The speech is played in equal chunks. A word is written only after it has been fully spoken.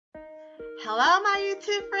Hello, my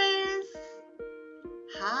YouTube friends.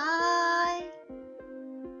 Hi.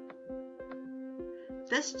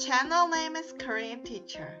 This channel name is Korean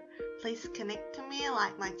Teacher. Please connect to me,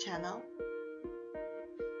 like my channel.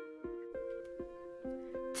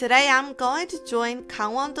 Today I'm going to join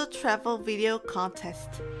Gangwon-do travel video contest.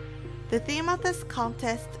 The theme of this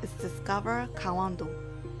contest is Discover Gangwon-do.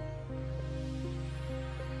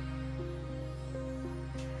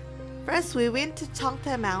 First, we went to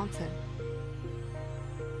Cheongtae Mountain.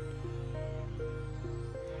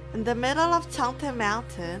 In the middle of Cheongtae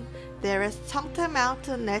Mountain, there is Cheongtae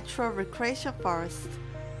Mountain Natural Recreation Forest.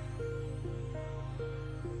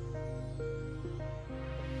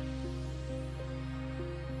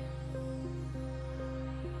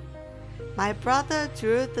 My brother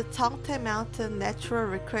drew the Cheongtae Mountain Natural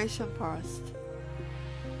Recreation Forest.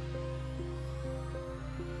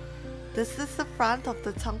 This is the front of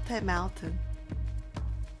the Cheongtae Mountain.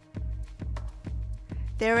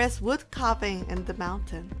 There is wood carving in the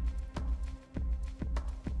mountain.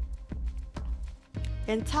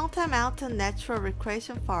 In Cheongtae Mountain Natural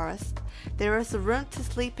Recreation Forest, there is a room to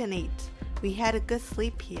sleep and eat. We had a good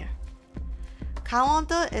sleep here.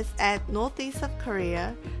 Gangwon-do is at northeast of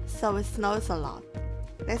Korea, so it snows a lot.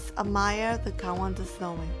 Let's admire the Gangwon-do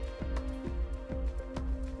snowing.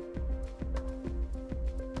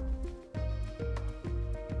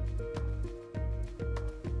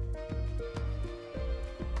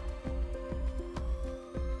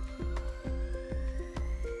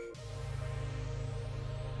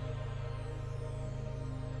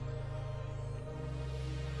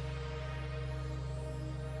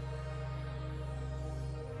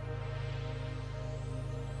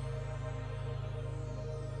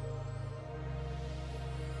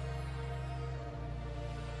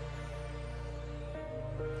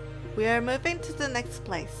 We are moving to the next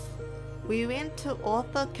place. We went to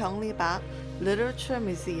Author Gyeongli Park Literature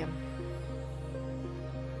Museum.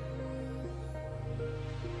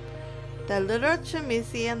 The Literature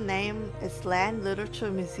Museum name is Land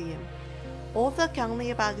Literature Museum. Author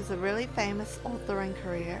Gyeongli Park is a really famous author in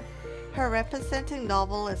Korea. Her representing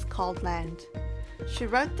novel is called Land. She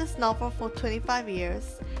wrote this novel for 25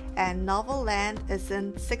 years, and novel Land is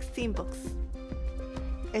in 16 books.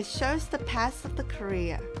 It shows the past of the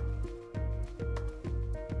Korea.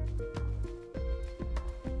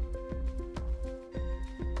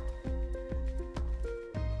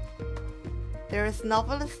 There is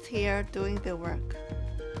novelists here doing their work.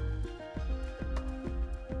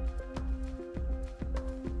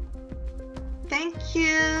 Thank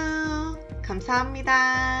you.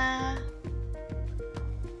 감사합니다.